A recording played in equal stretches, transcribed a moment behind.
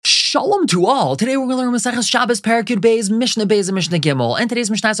Shalom to all. Today we're going to learn Maseches Shabbos, Parakut Beis, Mishnah Beis, and Mishnah Gimel. And today's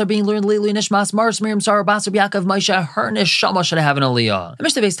Mishnahs are being learned Leilu Nishmas, Mars, Miriam, Sarah, Basar, Yaakov, Moshe, her Neshama should have an aliyah. And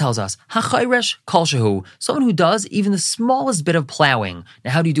Mishnah Beis tells us, HaChayresh Kol Shehu, someone who does even the smallest bit of plowing.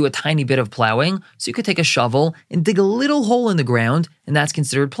 Now, how do you do a tiny bit of plowing? So you could take a shovel and dig a little hole in the ground, and that's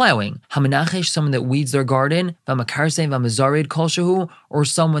considered plowing. Hamenachesh, someone that weeds their garden, V'amakarsein v'amazarid Kol Shehu, or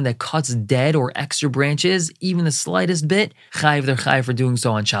someone that cuts dead or extra branches, even the slightest bit, Chayiv, they're Chayiv for doing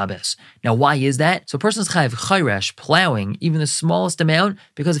so on Shabbos. Now, why is that? So a person's Chayiv Chayresh, plowing, even the smallest amount,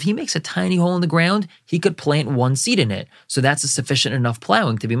 because if he makes a tiny hole in the ground, he could plant one seed in it. So that's a sufficient enough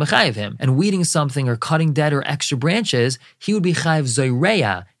plowing to be Mechayiv him. And weeding something or cutting dead or extra branches, he would be Chayiv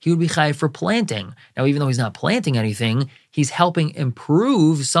Zoyreya, he would be Chayiv for planting. Now, even though he's not planting anything, he's helping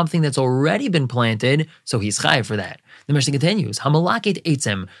improve something that's already been planted, so he's Chayiv for that. The Mishnah continues, Hamalaket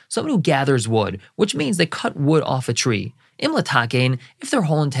Eitzim, someone who gathers wood, which means they cut wood off a tree. Imlatakein, if their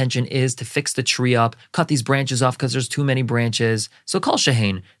whole intention is to fix the tree up, cut these branches off because there's too many branches. So Kol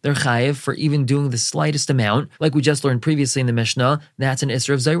Shehain, they're chayiv for even doing the slightest amount. Like we just learned previously in the Mishnah, that's an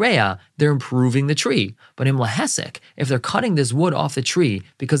Isra of Zayreya. They're improving the tree. But Imlahesek, if they're cutting this wood off the tree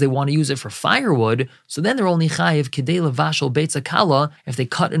because they want to use it for firewood, so then they're only chayiv Kedei Levashal Beitza Kala, if they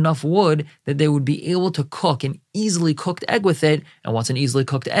cut enough wood that they would be able to cook an easily cooked egg with it. And what's an easily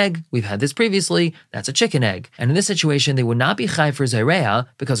cooked egg? We've had this previously, that's a chicken egg. And in this situation, they would not be chayiv for Zayreya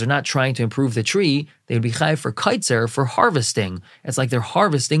because they're not trying to improve the tree. They would be chayiv for kaitzer, for harvesting. It's like they're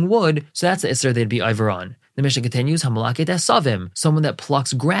harvesting wood, so that's the isser they'd be over on. The Mishnah continues, Hamalaket Esavim, someone that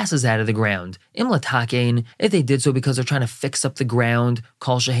plucks grasses out of the ground. Imlatakein, if they did so because they're trying to fix up the ground,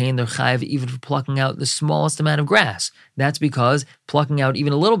 Kol Shehain, they're chayiv even for plucking out the smallest amount of grass. That's because plucking out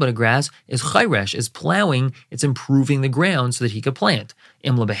even a little bit of grass is chayresh, is plowing, it's improving the ground so that he could plant.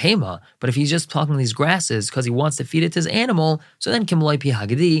 Imla behema, but if he's just plucking these grasses because he wants to feed it to his animal, so then kimloi pi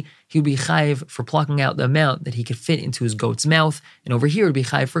hagadi, he would be chayiv for plucking out the amount that he could fit into his goat's mouth, and over here it would be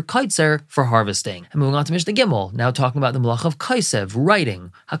chayiv for kaitzer, for harvesting. And moving on to Mishnah Gimel, now talking about the malach of kaisev,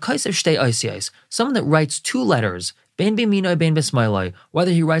 writing. Ha-kaisev shtei oisios, someone that writes two letters, Ben b'minoi, ben b'smailoi, whether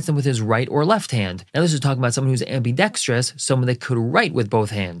he writes them with his right or left hand. Now this is talking about someone who's ambidextrous, someone that could write with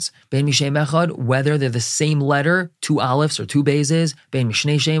both hands. Ben mishem echad, whether they're the same letter, two alephes or two bezes. Ben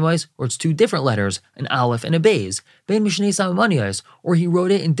mishnei shemois, or it's two different letters, an aleph and a bez. Ben mishnei samanios, or he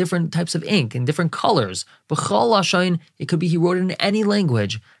wrote it in different types of ink, in different colors. B'chal lashain, it could be he wrote it in any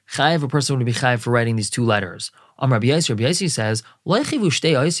language. Chayiv, a person would be chayiv for writing these two letters. Rabbi Yossi says,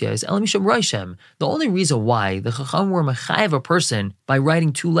 the only reason why the Chacham were mechayiv a person by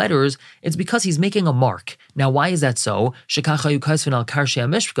writing two letters is because he's making a mark. Now, why is that so?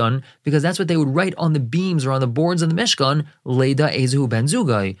 Because that's what they would write on the beams or on the boards of the Mishkan, Leda Ezehu Ben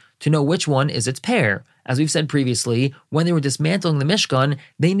Zugai, to know which one is its pair. As we've said previously, when they were dismantling the Mishkan,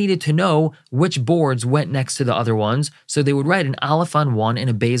 they needed to know which boards went next to the other ones, so they would write an aleph on one and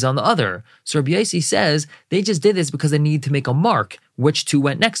a beis on the other. So Rabbi Yossi says they just did this because they needed to make a mark, which two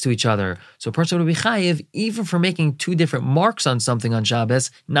went next to each other. So a person would be chayiv even for making two different marks on something on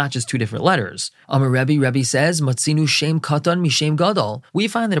Shabbos, not just two different letters. Amar Rebbe says, Matzinu shem katan mishem gadol. We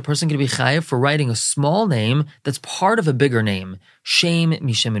find that a person can be chayiv for writing a small name that's part of a bigger name. Shem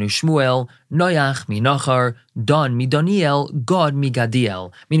mishem enu Shmuel, Noach mi Nachar, Don mi Daniel, God mi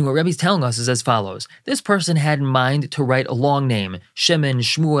Gadiel. Meaning what Rebbe's telling us is as follows. This person had in mind to write a long name, Shemen,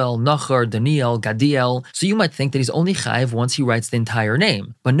 Shmuel, Nachar, Daniel, Gadiel. So you might think that he's only chayiv once he writes the entire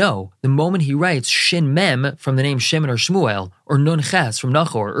name. But no, the moment he writes Shin Mem from the name Shemen or Shmuel, or Nun Ches from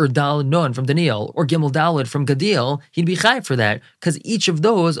Nachor, or Dal Nun from Daniel, or Gimel Dalid from Gadiel, he'd be chayiv for that, because each of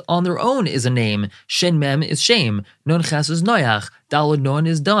those on their own is a name. Shin Mem is Shem, Nun Ches is Noach, Dalid Nun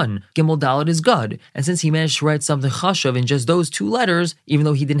is Dun, Gimel Dalid is Gad. And since he managed to write something chashav in just those two letters, even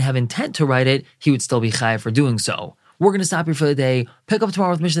though he didn't have intent to write it, he would still be chayiv for doing so. We're going to stop here for the day. Pick up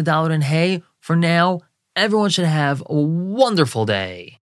tomorrow with Mishnah Dalid and Hey. For now, everyone should have a wonderful day.